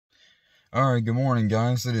Alright, good morning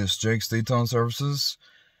guys, it is Jake's Detail Services.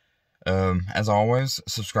 As always,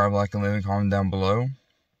 subscribe, like, and leave a comment down below.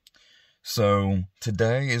 So,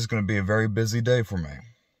 today is going to be a very busy day for me.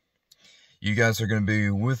 You guys are going to be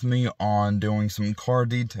with me on doing some car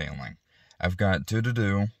detailing. I've got two to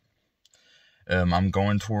do. I'm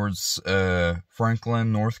going towards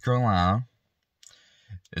Franklin, North Carolina.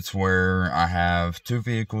 It's where I have two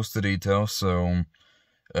vehicles to detail, so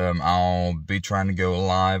I'll be trying to go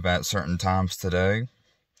live at certain times today.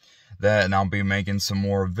 And I'll be making some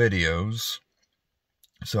more videos.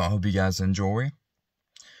 So I hope you guys enjoy.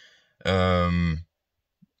 I'll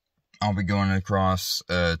be going across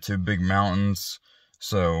two big mountains,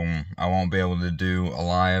 so I won't be able to do a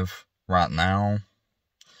live right now.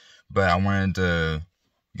 But I wanted to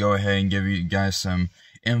go ahead and give you guys some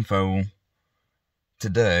info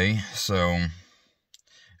today, so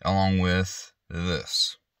along with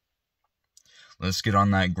this. Let's get on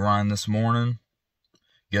that grind this morning.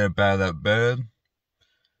 Get up out of that bed.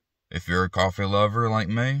 If you're a coffee lover like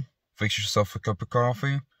me, fix yourself a cup of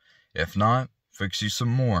coffee. If not, fix you some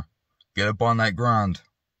more. Get up on that grind.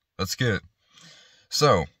 Let's get it.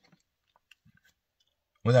 So,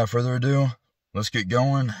 without further ado, let's get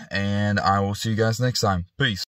going, and I will see you guys next time. Peace.